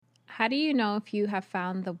How do you know if you have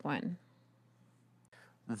found the one?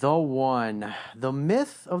 The One, the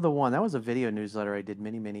myth of the one. That was a video newsletter I did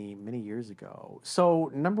many, many, many years ago.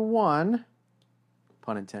 So, number one,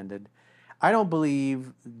 pun intended, I don't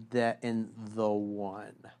believe that in the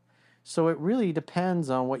one. So, it really depends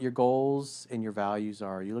on what your goals and your values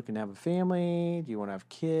are. Are you looking to have a family? Do you want to have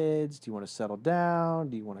kids? Do you want to settle down?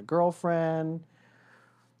 Do you want a girlfriend?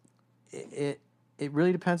 It it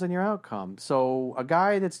really depends on your outcome. So a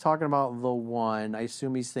guy that's talking about the one, I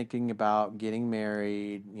assume he's thinking about getting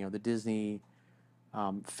married. The Disney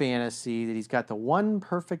fantasy that he's got the one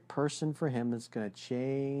perfect person for him that's going to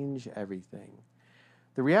change everything.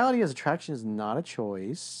 The reality is, attraction is not a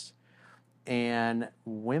choice, and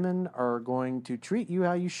women are going to treat you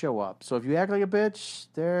how you show up. So if you act like a bitch,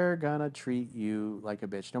 they're gonna treat you like a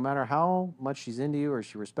bitch, no matter how much she's into you or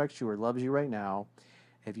she respects you or loves you right now.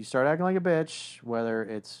 If you start acting like a bitch, whether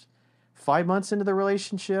it's 5 months into the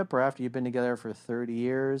relationship or after you've been together for 30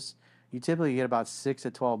 years, you typically get about 6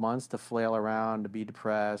 to 12 months to flail around, to be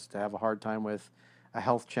depressed, to have a hard time with a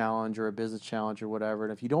health challenge or a business challenge or whatever.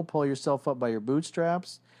 And if you don't pull yourself up by your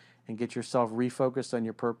bootstraps and get yourself refocused on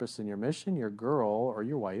your purpose and your mission, your girl or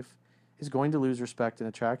your wife is going to lose respect and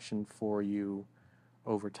attraction for you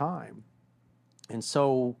over time. And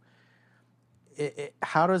so,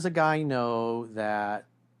 how does a guy know that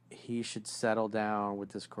he should settle down with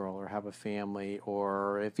this girl or have a family,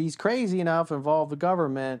 or if he's crazy enough, involve the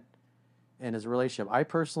government in his relationship? I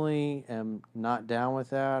personally am not down with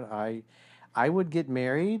that. I would get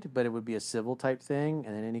married, but it would be a civil type thing,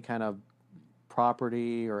 and then any kind of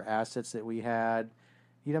property or assets that we had,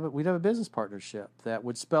 we'd have a business partnership that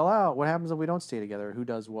would spell out what happens if we don't stay together, who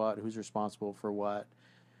does what, who's responsible for what,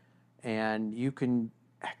 and you can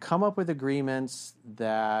come up with agreements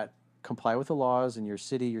that comply with the laws in your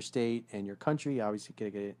city, your state, and your country. Obviously,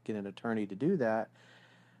 you can get an attorney to do that.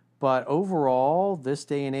 But overall, this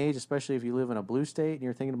day and age, especially if you live in a blue state and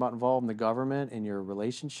you're thinking about involving the government in your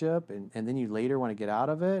relationship, and then you later want to get out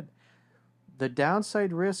of it, the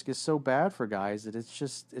downside risk is so bad for guys that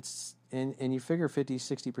and you figure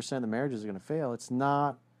 50-60% of the marriages are going to fail. It's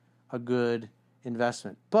not a good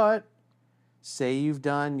investment. But say you've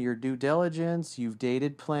done your due diligence, you've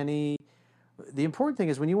dated plenty. The important thing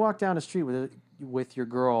is when you walk down the street with your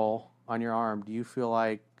girl on your arm, do you feel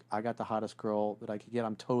like I got the hottest girl that I could get?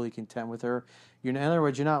 I'm totally content with her. In other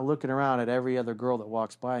words, you're not looking around at every other girl that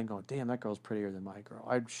walks by and going, "Damn, that girl's prettier than my girl.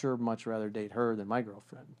 I'd sure much rather date her than my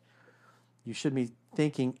girlfriend." You shouldn't be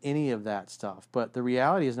thinking any of that stuff. But the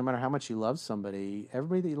reality is, no matter how much you love somebody,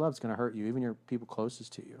 everybody that you love is going to hurt you, even your people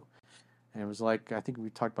closest to you. And it was like, I think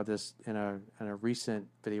we talked about this in a recent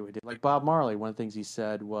video we did. Like Bob Marley, one of the things he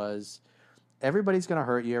said was, everybody's going to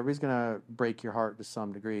hurt you. Everybody's going to break your heart to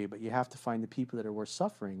some degree, but you have to find the people that are worth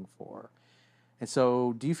suffering for. And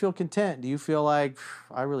so, do you feel content? Do you feel like,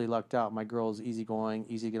 I really lucked out? My girl's easygoing,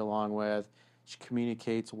 easy to get along with. She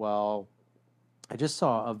communicates well. I just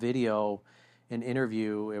saw a video, an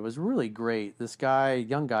interview. It was really great. This guy,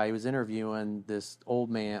 young guy, he was interviewing this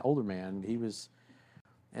older man.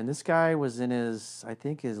 And this guy was in his, I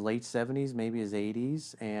think, his late 70s, maybe his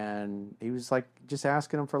 80s, and he was like just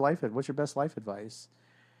asking him for life advice. What's your best life advice?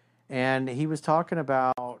 And he was talking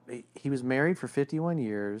about, he was married for 51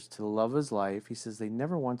 years to the love of his life. He says they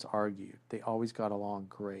never once argued. They always got along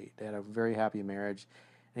great. They had a very happy marriage.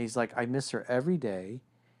 And he's like, I miss her every day.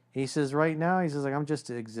 He says right now, he says, like, I'm just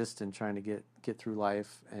existing, trying to get through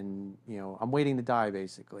life, and I'm waiting to die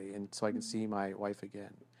basically, and so I can see my wife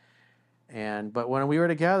again. But when we were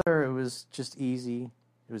together, it was just easy.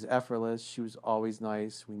 It was effortless. She was always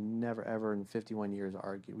nice. We never ever in 51 years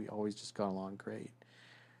argued. We always just got along great.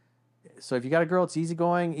 So if you got a girl that's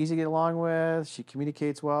easygoing, easy to get along with, she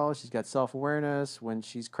communicates well, she's got self-awareness. When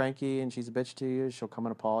she's cranky and she's a bitch to you, she'll come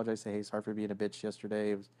and apologize, say, hey, sorry for being a bitch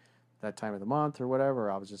yesterday. It was that time of the month or whatever.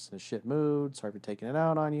 I was just in a shit mood. Sorry for taking it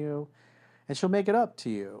out on you. And she'll make it up to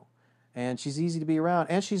you. And she's easy to be around.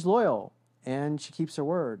 And she's loyal. And she keeps her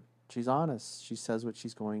word. She's honest. She says what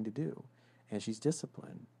she's going to do. And she's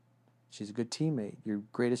disciplined. She's a good teammate, your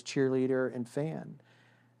greatest cheerleader and fan.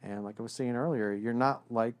 And like I was saying earlier, you're not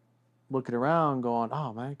like looking around going,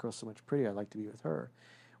 oh, my girl's so much prettier, I'd like to be with her.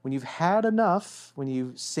 When you've had enough, when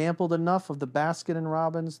you've sampled enough of the Baskin and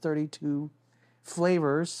Robbins 32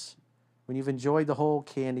 flavors, when you've enjoyed the whole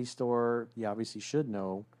candy store, you obviously should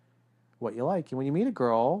know what you like. And when you meet a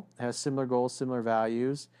girl that has similar goals, similar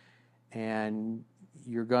values, and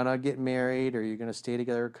you're going to get married or you're going to stay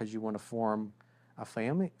together because you want to form a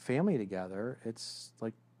family together, it's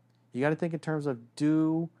like you got to think in terms of,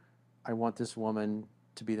 do I want this woman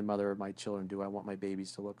to be the mother of my children? Do I want my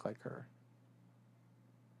babies to look like her?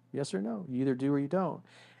 Yes or no? You either do or you don't.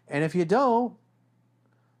 And if you don't,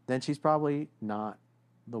 then she's probably not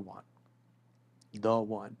the one. The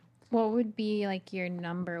one. What would be like your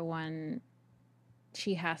number one?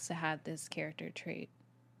 She has to have this character trait.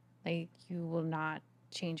 Like you will not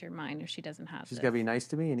change your mind if she doesn't have She's this. got to be nice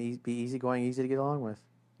to me and be easygoing, easy to get along with.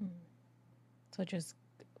 So just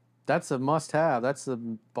That's a must-have. That's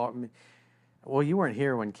the. Well, you weren't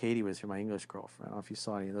here when Katie was here, my English girlfriend. I don't know if you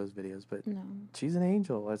saw any of those videos, but no. she's an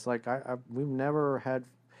angel. It's like we've never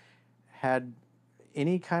had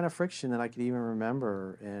any kind of friction that I could even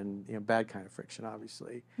remember, and bad kind of friction,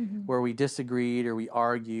 obviously, where we disagreed or we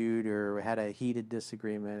argued or had a heated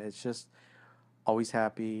disagreement. It's just always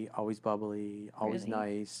happy, always bubbly, always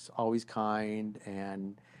nice, always kind.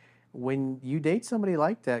 And when you date somebody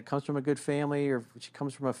like that, comes from a good family, or she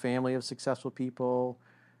comes from a family of successful people.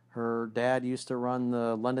 Her dad used to run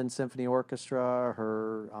the London Symphony Orchestra.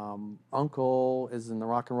 Her uncle is in the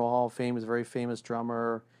Rock and Roll Hall of Fame, is a very famous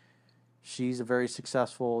drummer. She's a very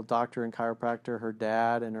successful doctor and chiropractor. Her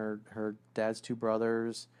dad and her dad's two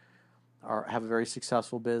brothers have a very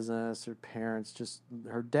successful business. Her parents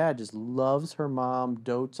her dad just loves her mom,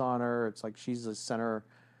 dotes on her. It's like she's the center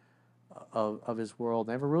of his world.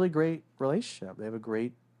 They have a really great relationship. They have a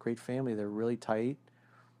great family. They're really tight.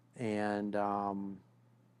 And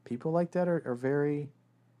people like that are very,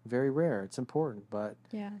 very rare. It's important, but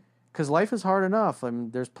because life is hard enough. I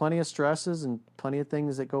mean, there's plenty of stresses and plenty of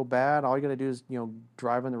things that go bad. All you got to do is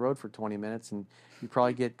drive on the road for 20 minutes, and you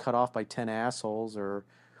probably get cut off by 10 assholes or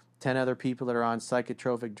 10 other people that are on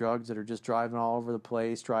psychotropic drugs that are just driving all over the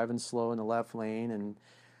place, driving slow in the left lane. And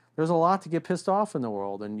there's a lot to get pissed off in the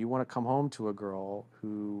world, and you want to come home to a girl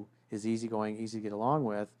who is easygoing, easy to get along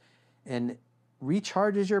with, and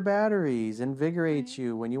recharges your batteries, invigorates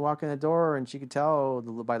you. When you walk in the door and she can tell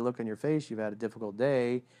by the look on your face you've had a difficult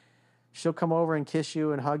day, she'll come over and kiss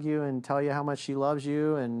you and hug you and tell you how much she loves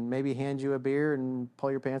you and maybe hand you a beer and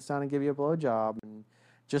pull your pants down and give you a blowjob, and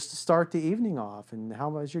just to start the evening off. And how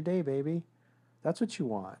was your day, baby? That's what you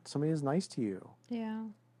want. Somebody who's nice to you. Yeah.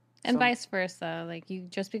 And vice versa. Like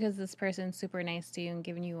just because this person's super nice to you and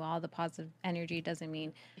giving you all the positive energy doesn't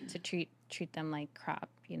mean to treat them like crap,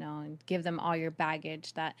 and give them all your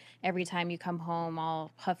baggage that every time you come home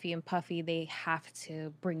all huffy and puffy, they have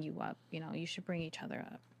to bring you up. You should bring each other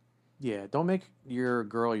up. Yeah, don't make your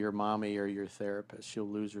girl your mommy or your therapist. She'll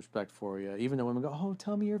lose respect for you. Even the women go, "Oh,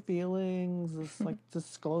 tell me your feelings." It's like,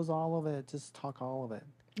 disclose all of it. Just talk all of it.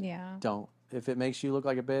 Yeah. Don't. If it makes you look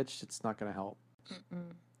like a bitch, it's not going to help.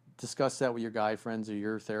 Discuss that with your guy friends or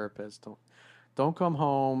your therapist. Don't come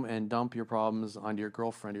home and dump your problems onto your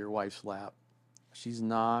girlfriend or your wife's lap. She's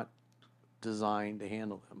not designed to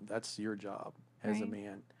handle them. That's your job as a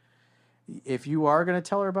man. If you are going to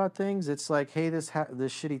tell her about things, it's like, hey, this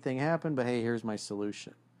shitty thing happened, but hey, here's my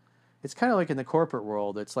solution. It's kind of like in the corporate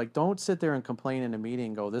world. It's like, don't sit there and complain in a meeting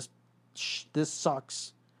and go, this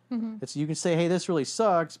sucks. It's, you can say, hey, this really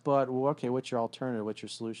sucks, but okay, what's your alternative? What's your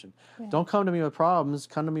solution? Don't come to me with problems.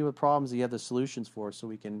 Come to me with problems that you have the solutions for, so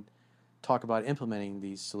we can talk about implementing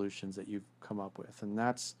these solutions that you've come up with. And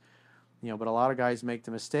that's, but a lot of guys make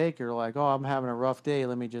the mistake. You're like, oh, I'm having a rough day.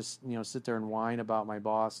 Let me just, sit there and whine about my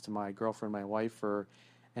boss to my girlfriend, my wife for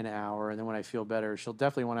an hour. And then when I feel better, she'll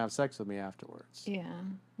definitely want to have sex with me afterwards. Yeah.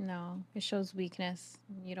 No, it shows weakness.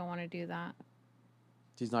 You don't want to do that.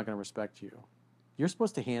 She's not going to respect you. You're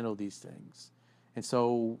supposed to handle these things. And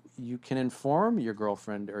so you can inform your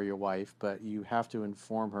girlfriend or your wife, but you have to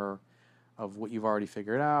inform her of what you've already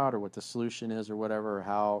figured out or what the solution is or whatever, or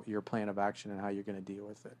how your plan of action and how you're going to deal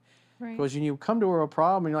with it. Right. Because when you come to her with a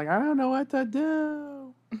problem and you're like, I don't know what to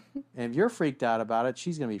do. And if you're freaked out about it,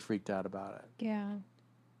 she's going to be freaked out about it. Yeah.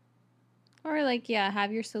 Or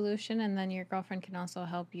have your solution, and then your girlfriend can also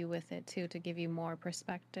help you with it too, to give you more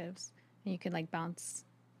perspectives. And you can bounce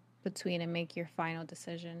between and make your final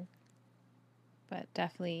decision. But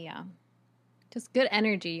definitely, just good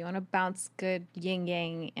energy. You want to bounce good yin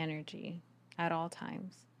yang energy at all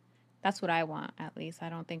times. That's what I want, at least. I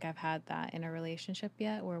don't think I've had that in a relationship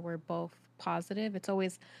yet, where we're both positive. It's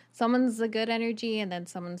always someone's the good energy and then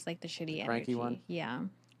someone's the shitty energy. Cranky one? Yeah.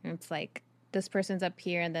 And it's like this person's up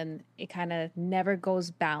here and then it kind of never goes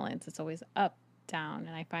balanced. It's always up, down.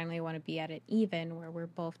 And I finally want to be at it even, where we're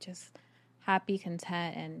both just happy,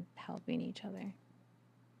 content, and helping each other.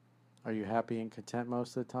 Are you happy and content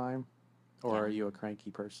most of the time? Or are you a cranky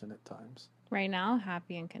person at times? Right now,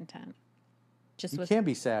 happy and content. You can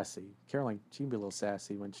be sassy. Caroline, she can be a little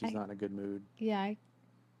sassy when she's not in a good mood. Yeah.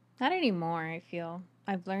 Not anymore, I feel.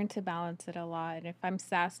 I've learned to balance it a lot. And if I'm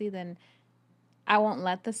sassy, then I won't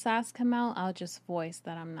let the sass come out. I'll just voice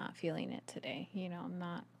that I'm not feeling it today. I'm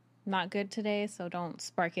not not good today, so don't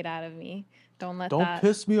spark it out of me. Don't let Don't that,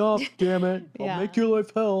 piss me off, damn it. I'll make yeah, your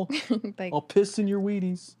life hell. like I'll piss in your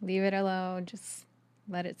Wheaties. leave it alone. Just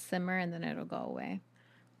let it simmer and then it'll go away.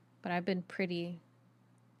 But I've been pretty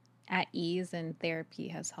at ease, and therapy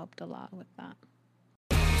has helped a lot with that.